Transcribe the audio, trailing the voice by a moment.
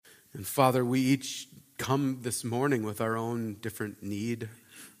And Father, we each come this morning with our own different need,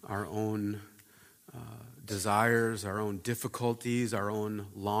 our own desires, our own difficulties, our own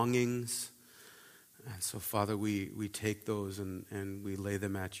longings. And so, Father, we take those and we lay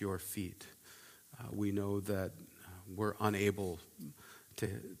them at your feet. We know that we're unable to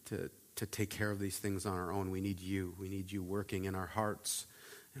take care of these things on our own. We need you. We need you working in our hearts,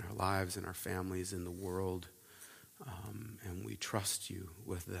 in our lives, in our families, in the world. And we trust you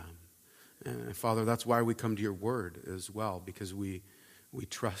with them. And Father, that's why we come to your word as well, because we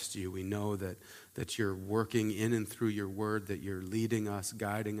trust you. We know that you're working in and through your word, that you're leading us,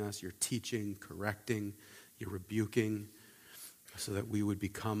 guiding us, you're teaching, correcting, you're rebuking, so that we would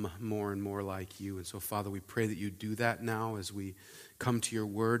become more and more like you. And so, Father, we pray that you do that now as we come to your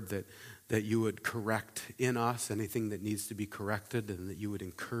word, that you would correct in us anything that needs to be corrected, and that you would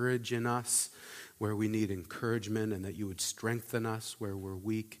encourage in us where we need encouragement, and that you would strengthen us where we're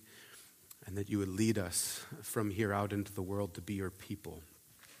weak, and that you would lead us from here out into the world to be your people.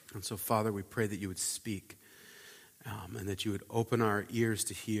 And so, Father, we pray that you would speak, and that you would open our ears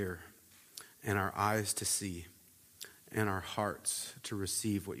to hear, and our eyes to see, and our hearts to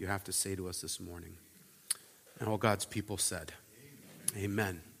receive what you have to say to us this morning. And all God's people said,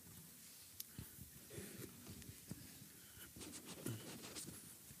 Amen.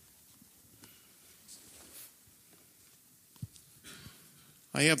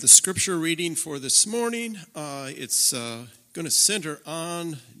 I have the scripture reading for this morning. It's going to center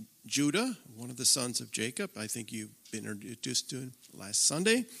on Judah, one of the sons of Jacob. I think you've been introduced to him last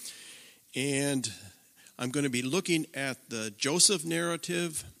Sunday. And I'm going to be looking at the Joseph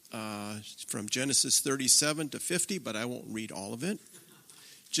narrative from Genesis 37 to 50, but I won't read all of it.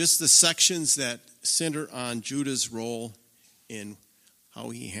 Just the sections that center on Judah's role in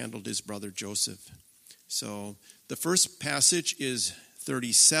how he handled his brother Joseph. So the first passage is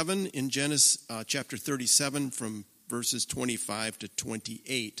 37 in Genesis, chapter 37 from verses 25 to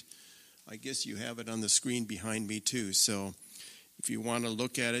 28. I guess you have it on the screen behind me too. So if you want to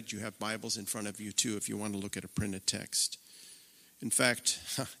look at it, you have Bibles in front of you too if you want to look at a printed text. In fact,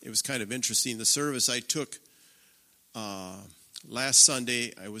 it was kind of interesting. The service I took last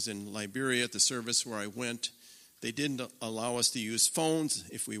Sunday, I was in Liberia at the service where I went. They didn't allow us to use phones.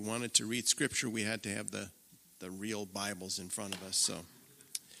 If we wanted to read scripture, we had to have the real Bibles in front of us. So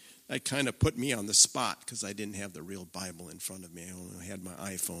that kind of put me on the spot because I didn't have the real Bible in front of me. I only had my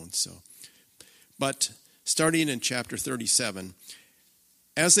iPhone. But starting in chapter 37,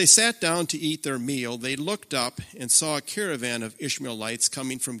 as they sat down to eat their meal, they looked up and saw a caravan of Ishmaelites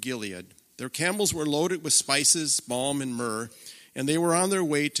coming from Gilead. Their camels were loaded with spices, balm, and myrrh, and they were on their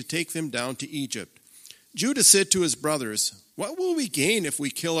way to take them down to Egypt. Judah said to his brothers, "What will we gain if we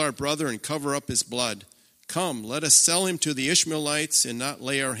kill our brother and cover up his blood? Come, let us sell him to the Ishmaelites and not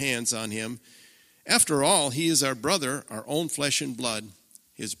lay our hands on him. After all, he is our brother, our own flesh and blood."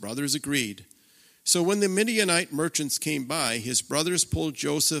 His brothers agreed. So when the Midianite merchants came by, his brothers pulled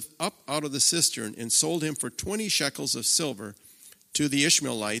Joseph up out of the cistern and sold him for 20 shekels of silver to the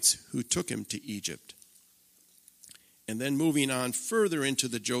Ishmaelites, who took him to Egypt. And then moving on further into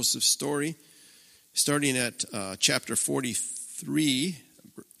the Joseph story, starting at chapter 43,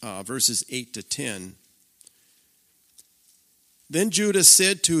 verses 8 to 10. Then Judah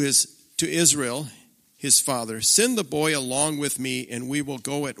said to Israel, his father, "Send the boy along with me, and we will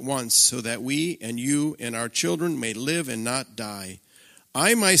go at once, so that we and you and our children may live and not die.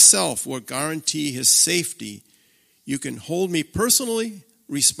 I myself will guarantee his safety. You can hold me personally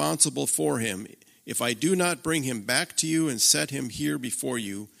responsible for him. If I do not bring him back to you and set him here before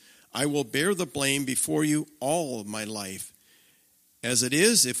you, I will bear the blame before you all of my life. As it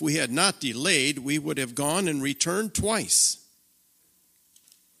is, if we had not delayed, we would have gone and returned twice."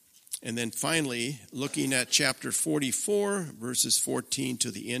 And then finally, looking at chapter 44, verses 14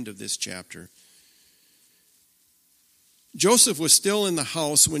 to the end of this chapter. Joseph was still in the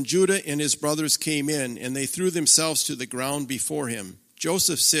house when Judah and his brothers came in, and they threw themselves to the ground before him.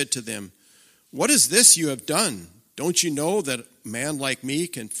 Joseph said to them, "What is this you have done? Don't you know that a man like me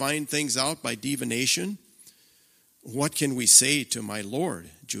can find things out by divination?" "What can we say to my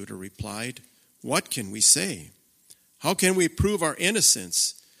lord?" Judah replied. "What can we say? How can we prove our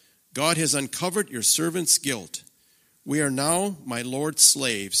innocence? God has uncovered your servant's guilt. We are now my lord's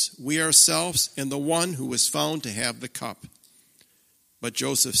slaves, we ourselves and the one who was found to have the cup." But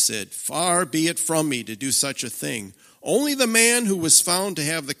Joseph said, "Far be it from me to do such a thing. Only the man who was found to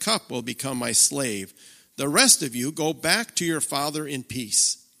have the cup will become my slave. The rest of you go back to your father in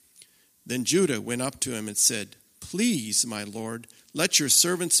peace." Then Judah went up to him and said, "Please, my lord, let your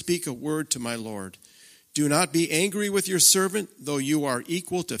servant speak a word to my lord." Do not be angry with your servant, though you are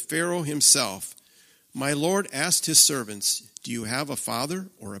equal to Pharaoh himself. My Lord asked his servants, do you have a father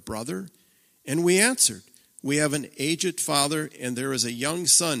or a brother? And we answered, we have an aged father, and there is a young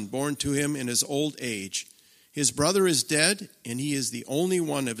son born to him in his old age. His brother is dead, and he is the only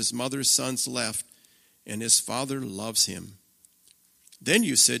one of his mother's sons left, and his father loves him. Then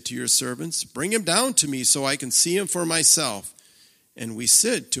you said to your servants, bring him down to me so I can see him for myself. And we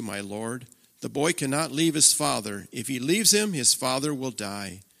said to my Lord, the boy cannot leave his father. If he leaves him, his father will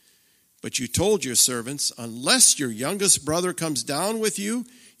die. But you told your servants, unless your youngest brother comes down with you,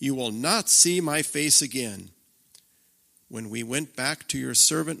 you will not see my face again. When we went back to your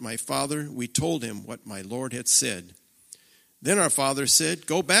servant, my father, we told him what my Lord had said. Then our father said,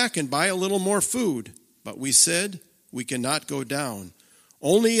 go back and buy a little more food. But we said, we cannot go down.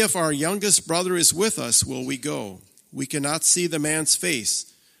 Only if our youngest brother is with us will we go. We cannot see the man's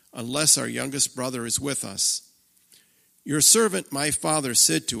face unless our youngest brother is with us. Your servant, my father,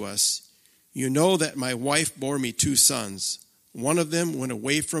 said to us, you know that my wife bore me 2 sons. One of them went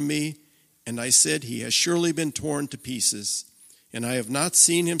away from me, and I said, he has surely been torn to pieces, and I have not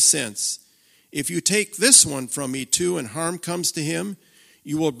seen him since. If you take this one from me too, and harm comes to him,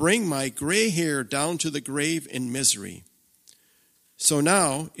 you will bring my gray hair down to the grave in misery. So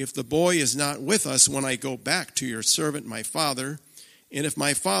now, if the boy is not with us when I go back to your servant, my father, and if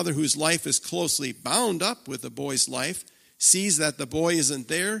my father, whose life is closely bound up with the boy's life, sees that the boy isn't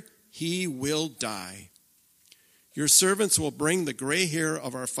there, he will die. Your servants will bring the gray hair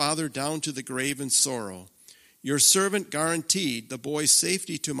of our father down to the grave in sorrow. Your servant guaranteed the boy's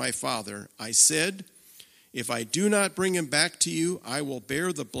safety to my father. I said, if I do not bring him back to you, I will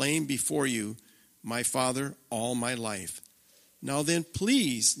bear the blame before you, my father, all my life. Now then,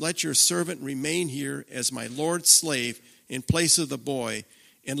 please let your servant remain here as my Lord's slave in place of the boy,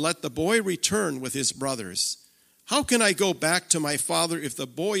 and let the boy return with his brothers. How can I go back to my father if the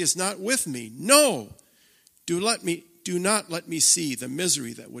boy is not with me? No! Do not let me see the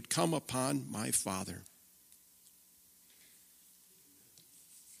misery that would come upon my father.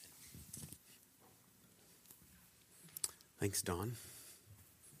 Thanks, Don.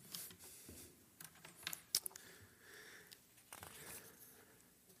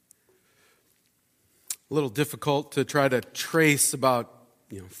 A little difficult to try to trace about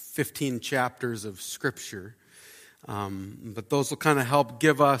 15 chapters of Scripture, but those will kind of help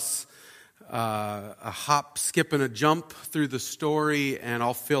give us a hop, skip, and a jump through the story, and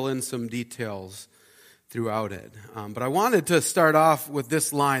I'll fill in some details throughout it. But I wanted to start off with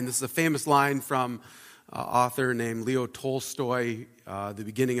this line. This is a famous line from an author named Leo Tolstoy, the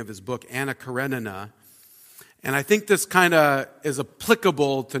beginning of his book, Anna Karenina. And I think this kind of is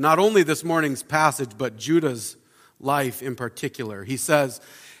applicable to not only this morning's passage, but Judah's life in particular. He says,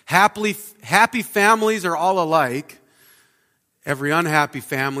 happy families are all alike. Every unhappy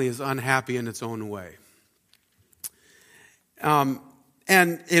family is unhappy in its own way. I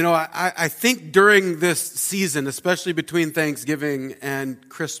think during this season, especially between Thanksgiving and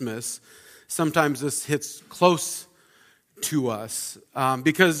Christmas, sometimes this hits close to us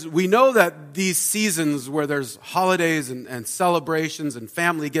because we know that these seasons where there's holidays and celebrations and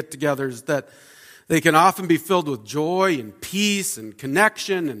family get-togethers, that they can often be filled with joy and peace and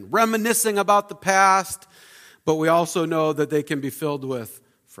connection and reminiscing about the past, but we also know that they can be filled with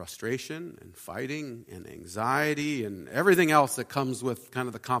frustration and fighting and anxiety and everything else that comes with kind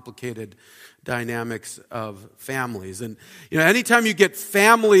of the complicated dynamics of families. And anytime you get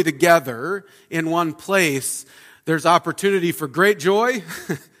family together in one place, there's opportunity for great joy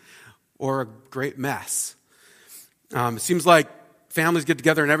or a great mess. It seems like families get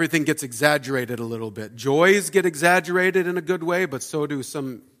together and everything gets exaggerated a little bit. Joys get exaggerated in a good way, but so do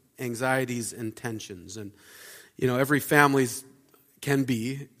some anxieties and tensions. And, every family can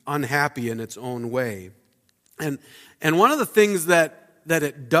be unhappy in its own way. And one of the things that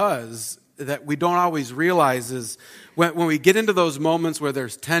it does that we don't always realize is when we get into those moments where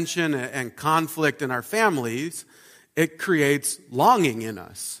there's tension and conflict in our families, it creates longing in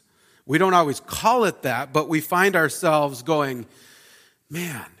us. We don't always call it that, but we find ourselves going,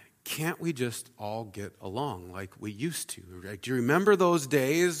 man, can't we just all get along like we used to? Right? Do you remember those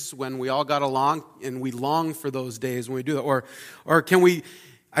days when we all got along, and we long for those days when we do that? Or can we,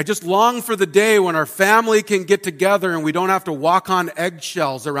 I just long for the day when our family can get together and we don't have to walk on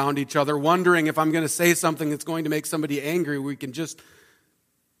eggshells around each other, wondering if I'm going to say something that's going to make somebody angry. We can just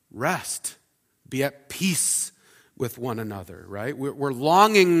rest, be at peace with one another, right? We're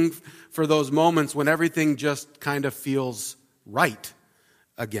longing for those moments when everything just kind of feels right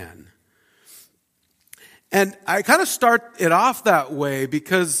again. And I kind of start it off that way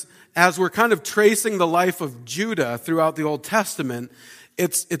because as we're kind of tracing the life of Judah throughout the Old Testament,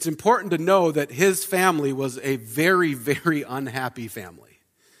 it's important to know that his family was a very, very unhappy family.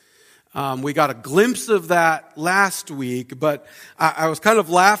 We got a glimpse of that last week, but I was kind of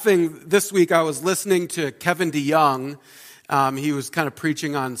laughing. This week I was listening to Kevin DeYoung. He was kind of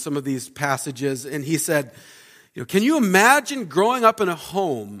preaching on some of these passages, and he said, can you imagine growing up in a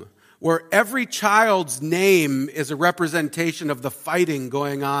home where every child's name is a representation of the fighting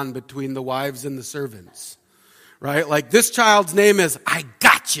going on between the wives and the servants? Right? Like this child's name is, I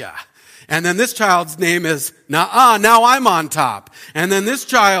gotcha. And then this child's name is, now I'm on top. And then this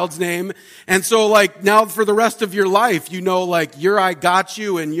child's name, and so like now for the rest of your life, like you're I got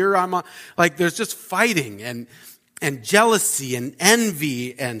you and you're I'm on, like there's just fighting and jealousy and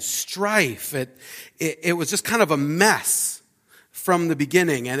envy and strife. It was just kind of a mess from the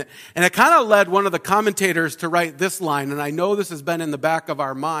beginning. And it kind of led one of the commentators to write this line, and I know this has been in the back of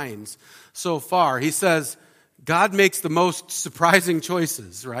our minds so far. He says, God makes the most surprising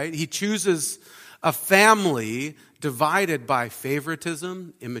choices, right? He chooses a family divided by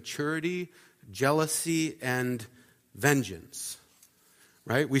favoritism, immaturity, jealousy, and vengeance,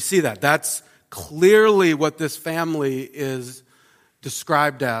 right? We see that. That's clearly what this family is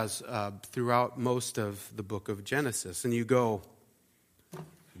described as throughout most of the book of Genesis. And you go,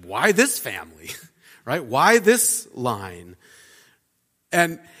 why this family, right? Why this line?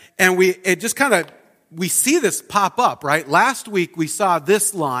 And we see this pop up, right? Last week we saw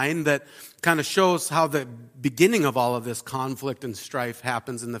this line that kind of shows how the beginning of all of this conflict and strife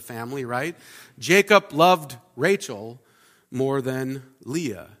happens in the family, right? Jacob loved Rachel more than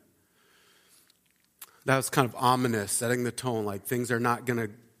Leah. That was kind of ominous, setting the tone, like things are not going to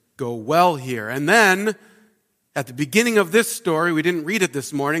go well here. And then, at the beginning of this story, we didn't read it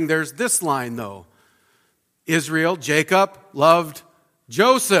this morning, there's this line though. Jacob loved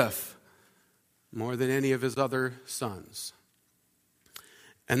Joseph more than any of his other sons.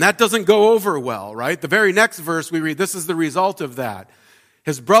 And that doesn't go over well, right? The very next verse we read, this is the result of that.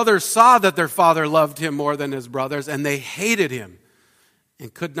 His brothers saw that their father loved him more than his brothers, and they hated him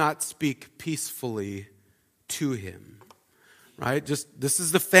and could not speak peacefully to him. Right? This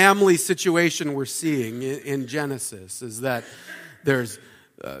is the family situation we're seeing in Genesis, is that there's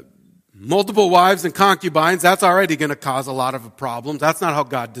multiple wives and concubines. That's already going to cause a lot of problems. That's not how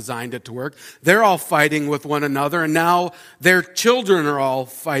God designed it to work. They're all fighting with one another, and now their children are all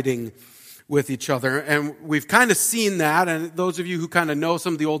fighting with each other. And we've kind of seen that, and those of you who kind of know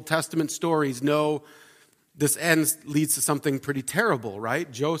some of the Old Testament stories know this leads to something pretty terrible,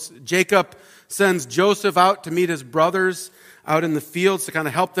 right? Jacob sends Joseph out to meet his brothers out in the fields to kind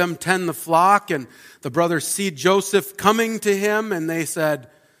of help them tend the flock, and the brothers see Joseph coming to him, and they said,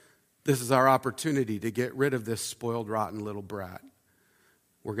 this is our opportunity to get rid of this spoiled, rotten little brat.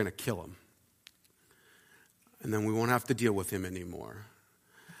 We're going to kill him. And then we won't have to deal with him anymore.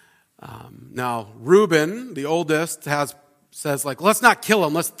 Now, Reuben, the oldest, says, let's not kill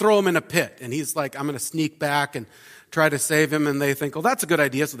him, let's throw him in a pit. And he's like, I'm going to sneak back and try to save him. And they think, that's a good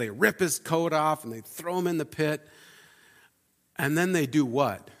idea. So they rip his coat off and they throw him in the pit. And then they do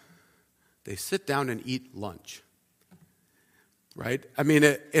what? They sit down and eat lunch. Right? I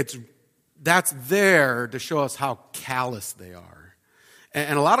mean, that's there to show us how callous they are.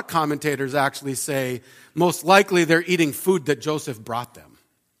 And a lot of commentators actually say, most likely they're eating food that Joseph brought them.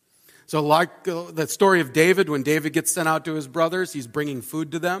 So like the story of David, when David gets sent out to his brothers, he's bringing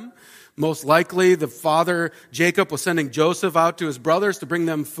food to them. Most likely the father, Jacob, was sending Joseph out to his brothers to bring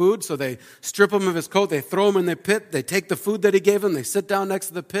them food. So they strip him of his coat, they throw him in the pit, they take the food that he gave them, they sit down next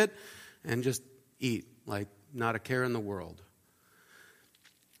to the pit and just eat like not a care in the world.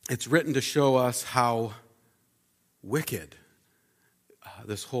 It's written to show us how wicked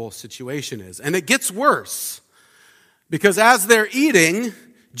this whole situation is. And it gets worse, because as they're eating,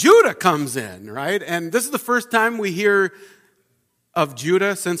 Judah comes in, right? And this is the first time we hear of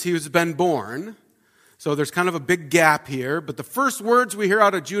Judah since he has been born. So there's kind of a big gap here. But the first words we hear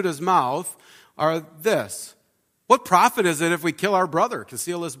out of Judah's mouth are this: what profit is it if we kill our brother,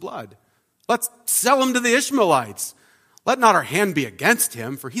 conceal his blood? Let's sell him to the Ishmaelites. Let not our hand be against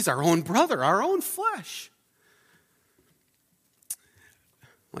him, for he's our own brother, our own flesh.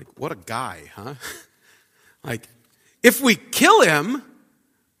 Like, what a guy, huh? Like, if we kill him,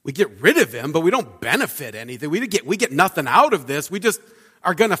 we get rid of him, but we don't benefit anything. We get nothing out of this. We just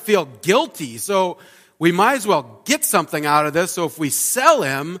are going to feel guilty. So we might as well get something out of this. So if we sell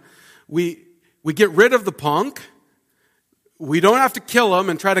him, we get rid of the punk. We don't have to kill him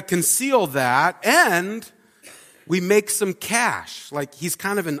and try to conceal that. And we make some cash. Like, he's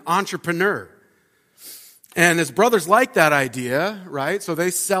kind of an entrepreneur. And his brothers like that idea, right? So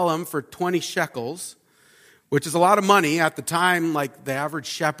they sell him for 20 shekels, which is a lot of money. At the time, like the average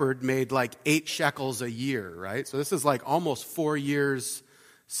shepherd made like 8 shekels a year, right? So this is like almost 4 years'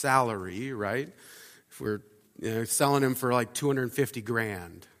 salary, right? If we're selling him for like 250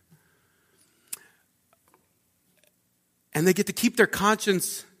 grand. And they get to keep their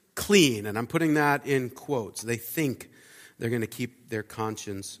conscience clean, and I'm putting that in quotes. They think they're going to keep their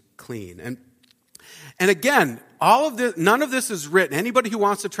conscience clean. And again, all of this, none of this is written. Anybody who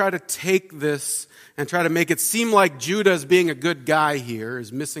wants to try to take this and try to make it seem like Judah is being a good guy here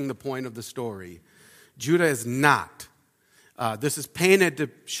is missing the point of the story. Judah is not. This is painted to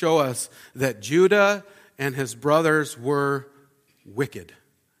show us that Judah and his brothers were wicked.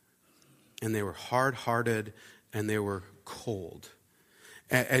 And they were hard-hearted, and they were cold.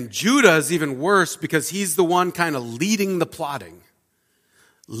 And Judah is even worse because he's the one kind of leading the plotting,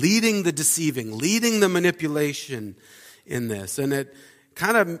 leading the deceiving, leading the manipulation in this. And it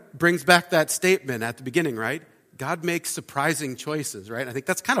kind of brings back that statement at the beginning, right? God makes surprising choices, right? I think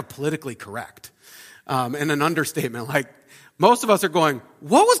that's kind of politically correct and an understatement. Like, most of us are going,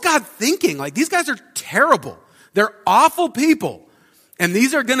 what was God thinking? Like, these guys are terrible. They're awful people. And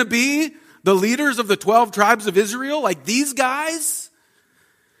these are going to be the leaders of the 12 tribes of Israel? Like, these guys?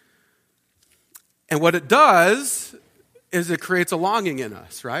 And what it does is it creates a longing in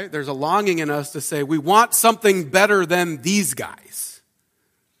us, right? There's a longing in us to say, we want something better than these guys.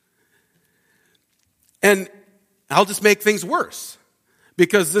 And I'll just make things worse,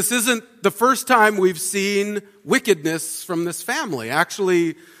 because this isn't the first time we've seen wickedness from this family.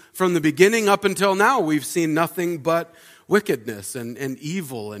 Actually, from the beginning up until now, we've seen nothing but wickedness and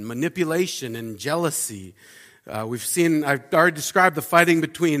evil and manipulation and jealousy. I've already described the fighting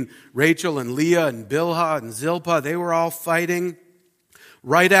between Rachel and Leah and Bilhah and Zilpah. They were all fighting.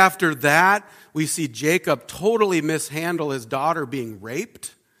 Right after that, we see Jacob totally mishandle his daughter being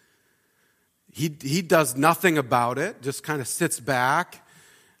raped. He does nothing about it, just kind of sits back.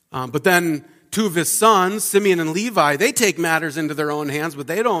 But then 2 of his sons, Simeon and Levi, they take matters into their own hands, but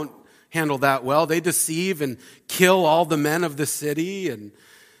they don't handle that well. They deceive and kill all the men of the city. And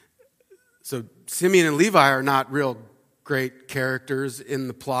so Simeon and Levi are not real great characters in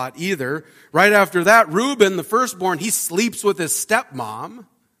the plot either. Right after that, Reuben, the firstborn, he sleeps with his stepmom.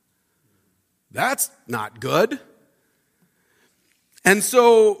 That's not good. And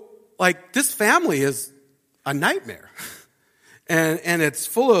so, like, this family is a nightmare. And it's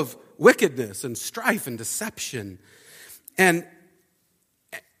full of wickedness and strife and deception. And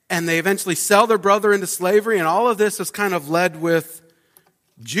they eventually sell their brother into slavery, and all of this is kind of led with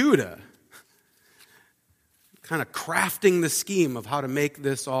Judah kind of crafting the scheme of how to make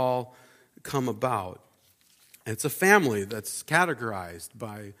this all come about. And it's a family that's categorized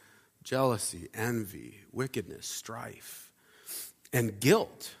by jealousy, envy, wickedness, strife, and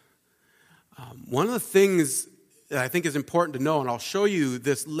guilt. One of the things that I think is important to know, and I'll show you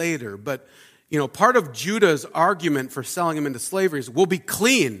this later, but part of Judah's argument for selling him into slavery is we'll be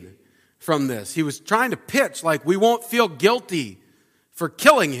clean from this. He was trying to pitch like we won't feel guilty for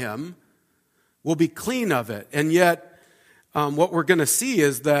killing him. We'll be clean of it. And yet, what we're going to see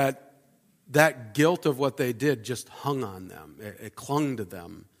is that guilt of what they did just hung on them. It clung to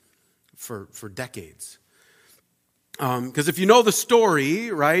them for decades. Because if you know the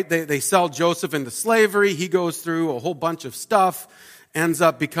story, right, they sell Joseph into slavery. He goes through a whole bunch of stuff, ends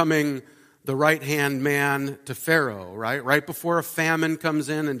up becoming the right-hand man to Pharaoh, right? Right before a famine comes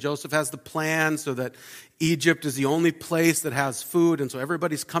in, and Joseph has the plan so that Egypt is the only place that has food, and so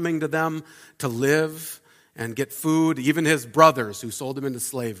everybody's coming to them to live and get food. Even his brothers who sold him into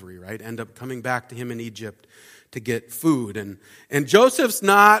slavery, right, end up coming back to him in Egypt to get food. And Joseph's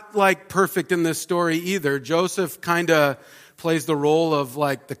not like perfect in this story either. Joseph kind of plays the role of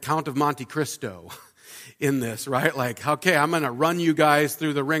like the Count of Monte Cristo in this, right? Like, okay, I'm going to run you guys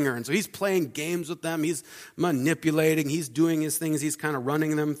through the ringer. And so he's playing games with them. He's manipulating. He's doing his things. He's kind of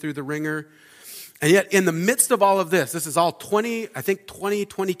running them through the ringer. And yet in the midst of all of this is all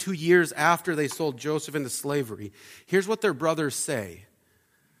 22 years after they sold Joseph into slavery. Here's what their brothers say.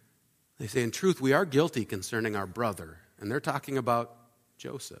 They say, in truth, we are guilty concerning our brother. And they're talking about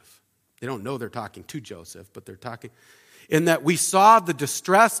Joseph. They don't know they're talking to Joseph, but they're talking in that we saw the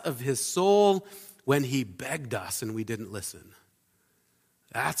distress of his soul when he begged us and we didn't listen.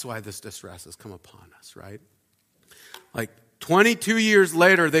 That's why this distress has come upon us, right? Like 22 years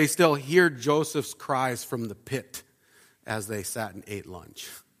later, they still hear Joseph's cries from the pit as they sat and ate lunch.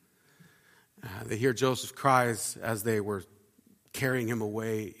 They hear Joseph's cries as they were carrying him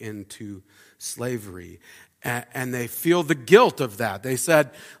away into slavery. And they feel the guilt of that. They said,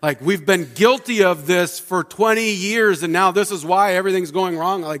 like, we've been guilty of this for 20 years, and now this is why everything's going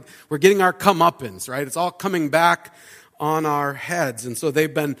wrong. Like, we're getting our comeuppance, right? It's all coming back on our heads. And so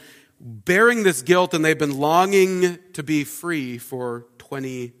they've been bearing this guilt, and they've been longing to be free for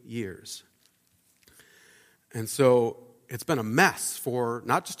 20 years. And so it's been a mess for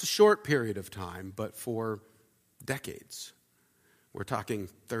not just a short period of time, but for decades. We're talking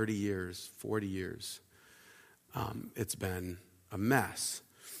 30 years, 40 years. It's been a mess.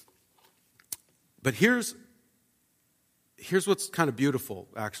 But here's what's kind of beautiful,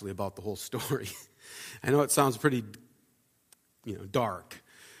 actually, about the whole story. I know it sounds pretty, dark.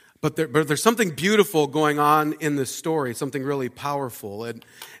 But there's something beautiful going on in this story, something really powerful. And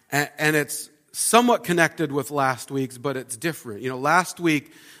it's somewhat connected with last week's, but it's different. Last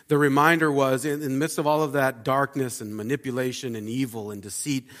week, the reminder was, in the midst of all of that darkness and manipulation and evil and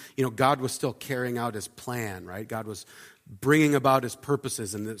deceit, God was still carrying out his plan, right? God was bringing about his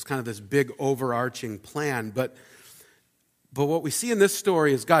purposes, and it's kind of this big overarching plan. But what we see in this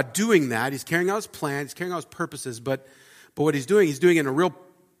story is God doing that. He's carrying out his plan, he's carrying out his purposes, but what he's doing it in a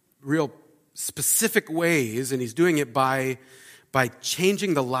real specific ways, and he's doing it by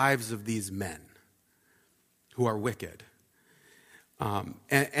changing the lives of these men who are wicked.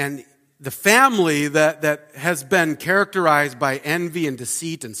 And the family that has been characterized by envy and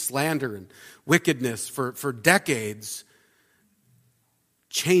deceit and slander and wickedness for decades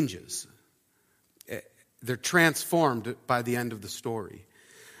changes. They're transformed by the end of the story.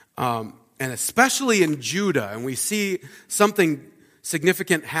 And especially in Judah, and we see something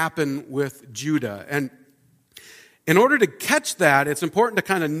significant happen with Judah. And in order to catch that, it's important to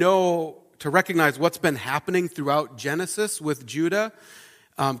kind of to recognize what's been happening throughout Genesis with Judah.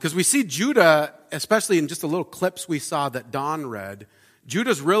 Because we see Judah, especially in just the little clips we saw that Don read,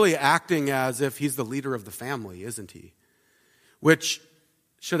 Judah's really acting as if he's the leader of the family, isn't he? Which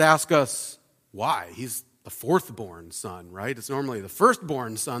should ask us why. He's the fourth-born son, right? It's normally the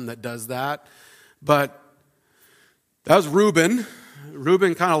first-born son that does that. But that was Reuben.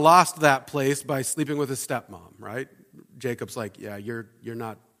 Reuben kind of lost that place by sleeping with his stepmom, right? Jacob's like, yeah, you're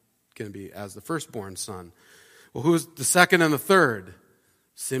not going to be as the firstborn son. Well, who's the second and the third?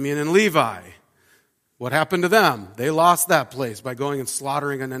 Simeon and Levi. What happened to them? They lost that place by going and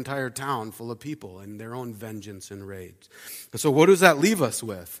slaughtering an entire town full of people in their own vengeance and rage. And so what does that leave us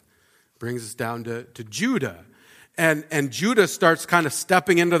with? Brings us down to Judah. And Judah starts kind of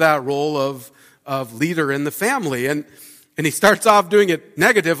stepping into that role of leader in the family. And he starts off doing it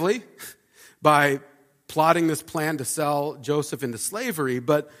negatively by plotting this plan to sell Joseph into slavery.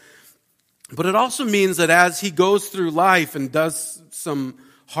 But it also means that as he goes through life and does some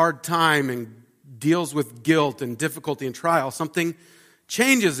hard time and deals with guilt and difficulty and trial, something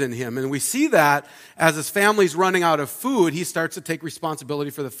changes in him. And we see that as his family's running out of food, he starts to take responsibility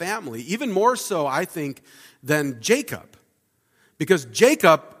for the family. Even more so, I think, than Jacob. Because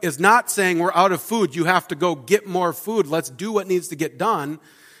Jacob is not saying, we're out of food, you have to go get more food, let's do what needs to get done.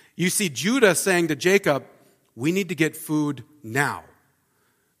 You see Judah saying to Jacob, we need to get food now.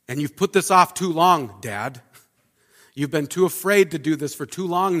 And you've put this off too long, Dad. You've been too afraid to do this for too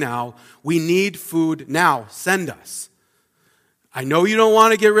long now. We need food now. Send us. I know you don't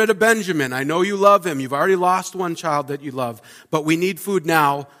want to get rid of Benjamin. I know you love him. You've already lost one child that you love. But we need food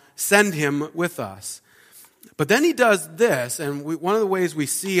now. Send him with us. But then he does this, and one of the ways we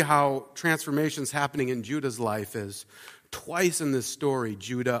see how transformation's happening in Judah's life is twice in this story,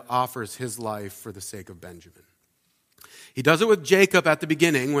 Judah offers his life for the sake of Benjamin. He does it with Jacob at the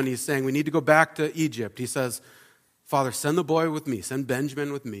beginning when he's saying, we need to go back to Egypt. He says, Father, send the boy with me, send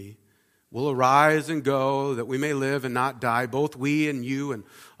Benjamin with me. We'll arise and go that we may live and not die, both we and you and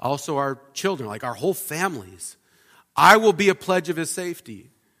also our children, like our whole families. I will be a pledge of his safety.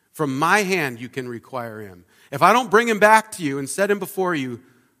 From my hand you can require him. If I don't bring him back to you and set him before you,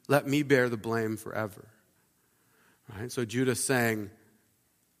 let me bear the blame forever. Right? So Judah's saying,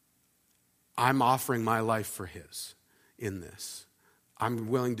 I'm offering my life for his in this. I'm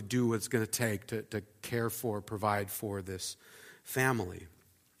willing to do what it's going to take to care for, provide for this family.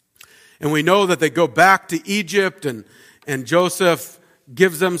 And we know that they go back to Egypt, and Joseph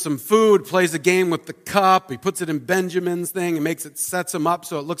gives them some food, plays a game with the cup. He puts it in Benjamin's thing and sets him up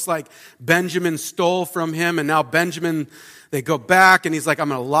so it looks like Benjamin stole from him. And now Benjamin, they go back and he's like, I'm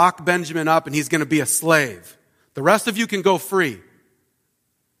going to lock Benjamin up and he's going to be a slave. The rest of you can go free.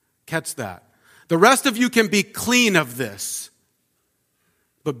 Catch that. The rest of you can be clean of this.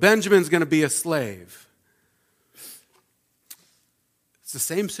 But Benjamin's going to be a slave. It's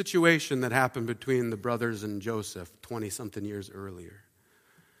the same situation that happened between the brothers and Joseph 20-something years earlier.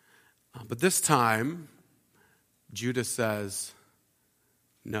 But this time, Judah says,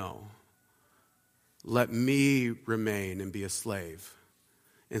 no, let me remain and be a slave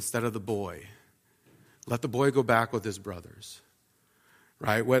instead of the boy. Let the boy go back with his brothers.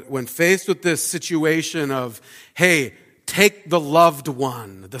 Right? When faced with this situation of, hey, take the loved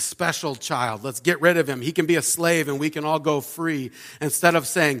one, the special child, let's get rid of him. He can be a slave and we can all go free. Instead of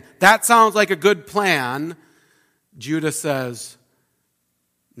saying, that sounds like a good plan, Judah says,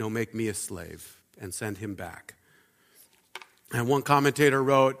 no, make me a slave and send him back. And one commentator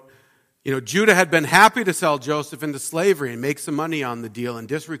wrote, Judah had been happy to sell Joseph into slavery and make some money on the deal and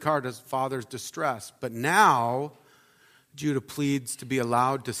disregard his father's distress. But now, Judah pleads to be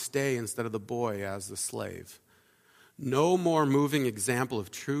allowed to stay instead of the boy as the slave. No more moving example of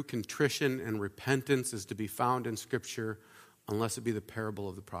true contrition and repentance is to be found in Scripture unless it be the parable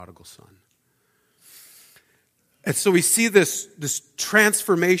of the prodigal son. And so we see this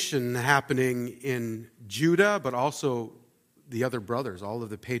transformation happening in Judah, but also the other brothers, all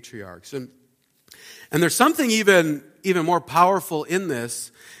of the patriarchs. And there's something even more powerful in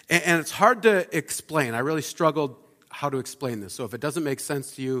this, and it's hard to explain. I really struggled how to explain this. So if it doesn't make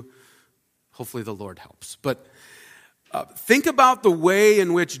sense to you, hopefully the Lord helps. But think about the way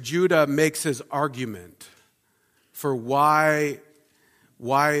in which Judah makes his argument for why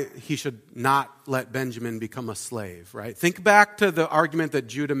he should not let Benjamin become a slave, right? Think back to the argument that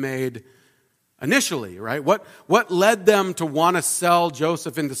Judah made initially, right? What led them to want to sell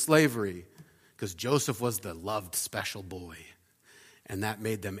Joseph into slavery? Because Joseph was the loved special boy. And that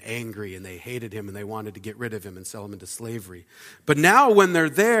made them angry, and they hated him, and they wanted to get rid of him and sell him into slavery. But now when they're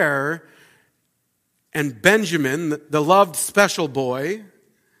there, and Benjamin, the loved special boy,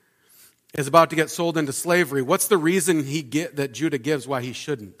 is about to get sold into slavery, what's the reason that Judah gives why he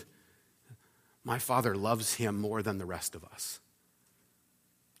shouldn't? My father loves him more than the rest of us.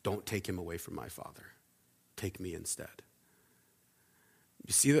 Don't take him away from my father. Take me instead.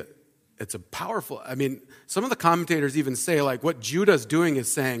 You see that? It's a powerful, some of the commentators even say, like, what Judah's doing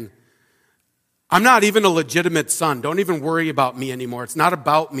is saying, I'm not even a legitimate son. Don't even worry about me anymore. It's not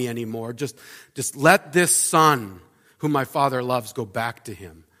about me anymore. Just let this son, whom my father loves, go back to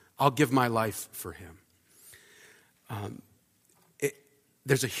him. I'll give my life for him.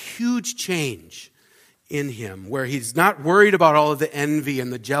 There's a huge change in him where he's not worried about all of the envy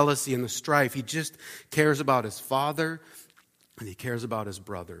and the jealousy and the strife. He just cares about his father and he cares about his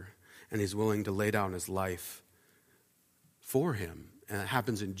brother. And he's willing to lay down his life for him. And it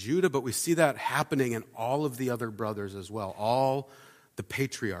happens in Judah, but we see that happening in all of the other brothers as well, all the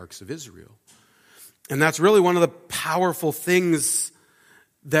patriarchs of Israel. And that's really one of the powerful things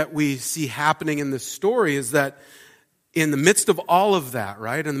that we see happening in this story is that in the midst of all of that,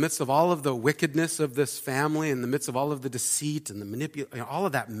 right, in the midst of all of the wickedness of this family, in the midst of all of the deceit and the manipulation, all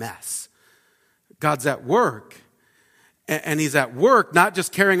of that mess, God's at work. And he's at work, not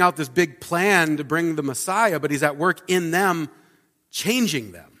just carrying out this big plan to bring the Messiah, but he's at work in them,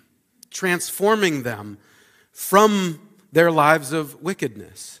 changing them, transforming them from their lives of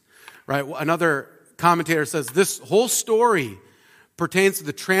wickedness. Right? Another commentator says this whole story pertains to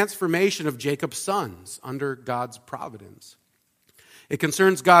the transformation of Jacob's sons under God's providence. It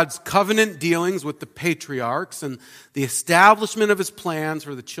concerns God's covenant dealings with the patriarchs and the establishment of his plans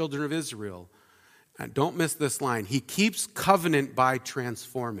for the children of Israel. And don't miss this line. He keeps covenant by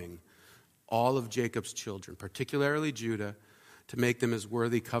transforming all of Jacob's children, particularly Judah, to make them his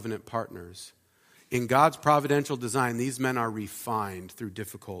worthy covenant partners. In God's providential design, these men are refined through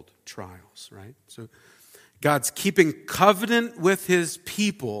difficult trials, right? So God's keeping covenant with his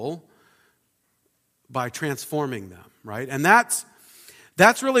people by transforming them, right? And that's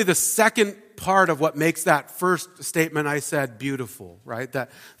really the second part of what makes that first statement I said beautiful, right? That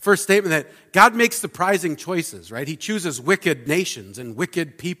first statement that God makes surprising choices, right? He chooses wicked nations and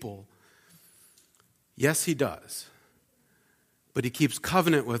wicked people. Yes, he does. But he keeps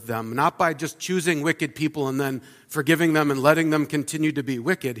covenant with them, not by just choosing wicked people and then forgiving them and letting them continue to be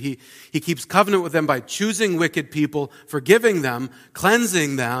wicked. He keeps covenant with them by choosing wicked people, forgiving them,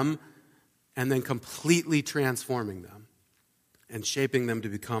 cleansing them, and then completely transforming them and shaping them to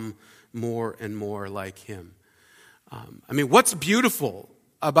become more and more like him. What's beautiful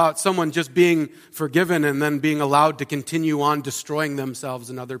about someone just being forgiven and then being allowed to continue on destroying themselves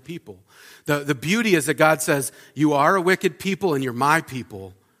and other people? The beauty is that God says, you are a wicked people and you're my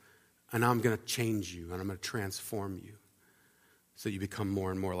people, and I'm going to change you and I'm going to transform you so you become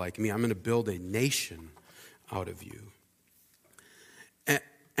more and more like me. I'm going to build a nation out of you.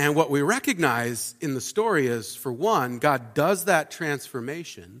 And what we recognize in the story is, for one, God does that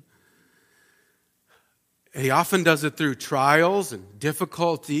transformation. He often does it through trials and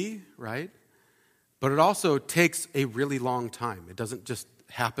difficulty, right? But it also takes a really long time. It doesn't just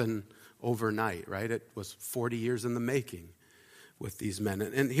happen overnight, right? It was 40 years in the making with these men.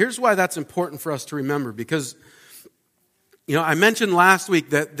 And here's why that's important for us to remember, because, I mentioned last week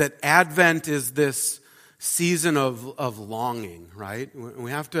that Advent is this season of longing, right?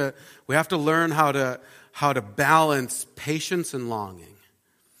 We have to learn how to balance patience and longing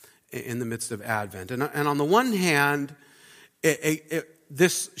in the midst of Advent. And on the one hand,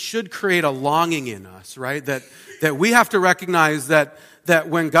 this should create a longing in us, right? That we have to recognize that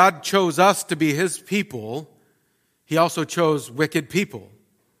when God chose us to be his people, he also chose wicked people,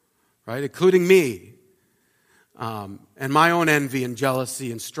 right? Including me, and my own envy and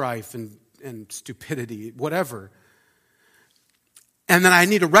jealousy and strife and stupidity, whatever. And then I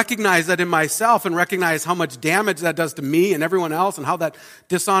need to recognize that in myself and recognize how much damage that does to me and everyone else and how that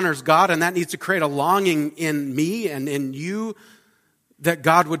dishonors God. And that needs to create a longing in me and in you that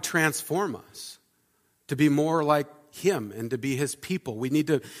God would transform us to be more like him and to be his people. We need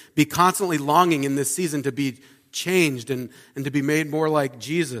to be constantly longing in this season to be changed and to be made more like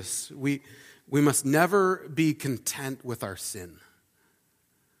Jesus. We must never be content with our sin.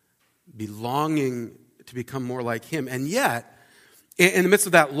 Be longing to become more like him. And yet, in the midst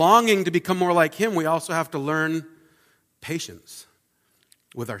of that longing to become more like him, we also have to learn patience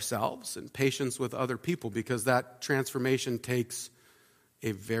with ourselves and patience with other people, because that transformation takes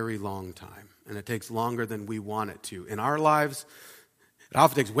a very long time. And it takes longer than we want it to. In our lives, it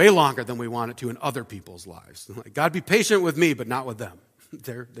often takes way longer than we want it to in other people's lives. Like, God, be patient with me, but not with them.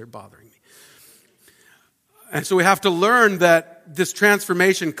 They're bothering me. And so we have to learn that this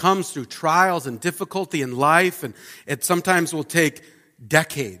transformation comes through trials and difficulty in life, and it sometimes will take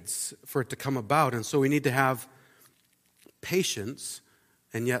decades for it to come about. And so we need to have patience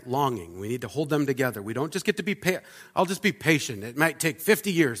and yet longing. We need to hold them together. We don't just get to be I'll just be patient. It might take 50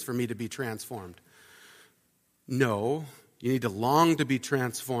 years for me to be transformed. No, you need to long to be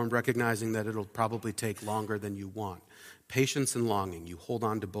transformed, recognizing that it'll probably take longer than you want. Patience and longing, you hold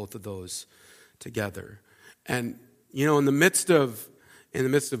on to both of those together. And, in the midst of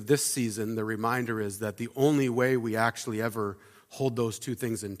this season, the reminder is that the only way we actually ever hold those two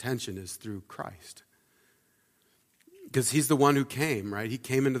things in tension is through Christ. Because he's the one who came, right? He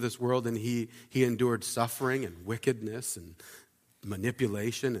came into this world and he endured suffering and wickedness and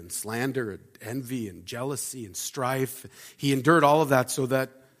manipulation and slander and envy and jealousy and strife. He endured all of that so that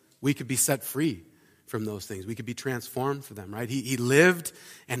we could be set free from those things. We could be transformed for them, right? He lived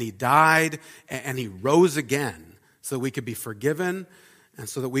and he died and he rose again so that we could be forgiven and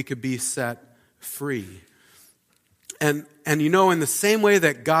so that we could be set free. And in the same way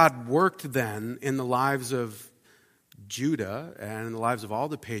that God worked then in the lives of Judah and in the lives of all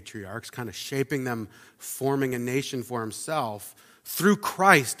the patriarchs, kind of shaping them, forming a nation for himself, through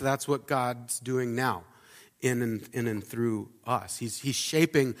Christ, that's what God's doing now in and through us. He's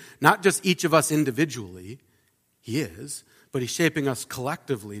shaping not just each of us individually, he is, but he's shaping us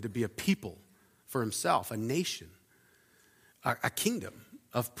collectively to be a people for himself, a nation, a kingdom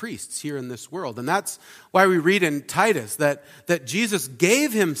of priests here in this world. And that's why we read in Titus that Jesus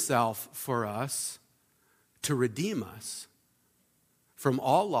gave himself for us to redeem us from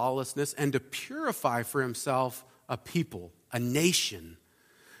all lawlessness and to purify for himself a people, a nation,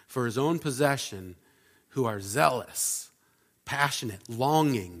 for his own possession, who are zealous, passionate,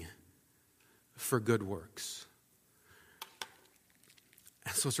 longing for good works.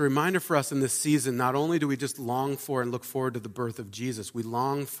 And so it's a reminder for us in this season, not only do we just long for and look forward to the birth of Jesus, we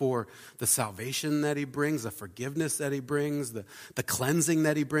long for the salvation that he brings, the forgiveness that he brings, the cleansing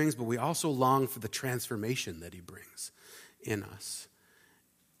that he brings, but we also long for the transformation that he brings in us.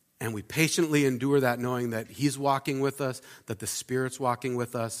 And we patiently endure that, knowing that he's walking with us, that the Spirit's walking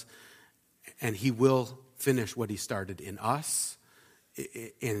with us, and he will finish what he started in us,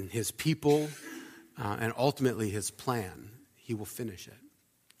 in his people, and ultimately his plan. He will finish it.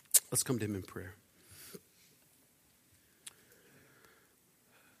 Let's come to him in prayer.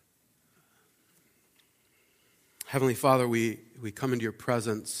 Heavenly Father, we come into your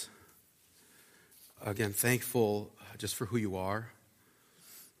presence, again, thankful just for who you are.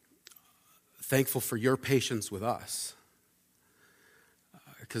 Thankful for your patience with us.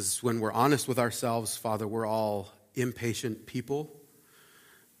 Because when we're honest with ourselves, Father, we're all impatient people.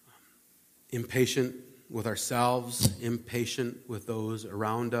 Impatient with ourselves, impatient with those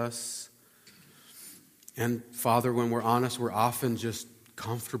around us. And Father, when we're honest, we're often just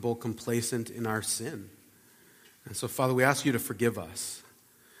comfortable, complacent in our sin. And so, Father, we ask you to forgive us.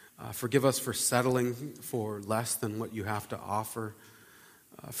 Forgive us for settling for less than what you have to offer.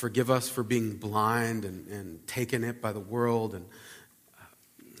 Forgive us for being blind and taken it by the world. And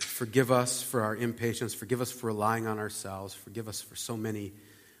forgive us for our impatience. Forgive us for relying on ourselves. Forgive us for so many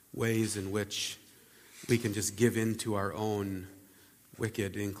ways in which we can just give in to our own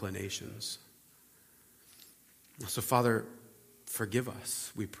wicked inclinations. So, Father, forgive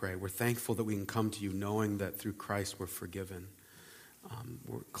us, we pray. We're thankful that we can come to you knowing that through Christ we're forgiven.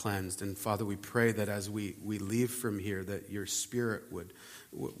 We're cleansed. And Father, we pray that as we leave from here, that your Spirit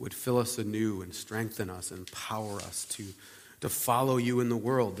would fill us anew and strengthen us and empower us to follow you in the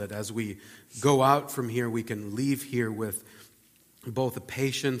world. That as we go out from here, we can leave here with both a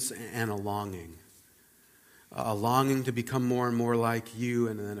patience and a longing to become more and more like you,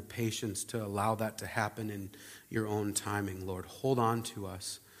 and then a patience to allow that to happen in your own timing. Lord, hold on to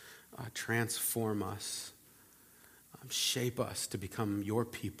us, transform us, shape us to become your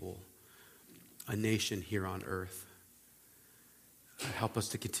people, a nation here on earth. Help us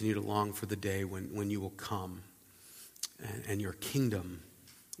to continue to long for the day when you will come and your kingdom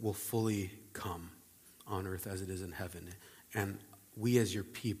will fully come on earth as it is in heaven. And we as your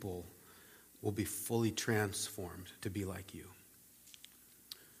people will be fully transformed to be like you.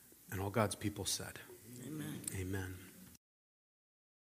 And all God's people said, Amen. Amen.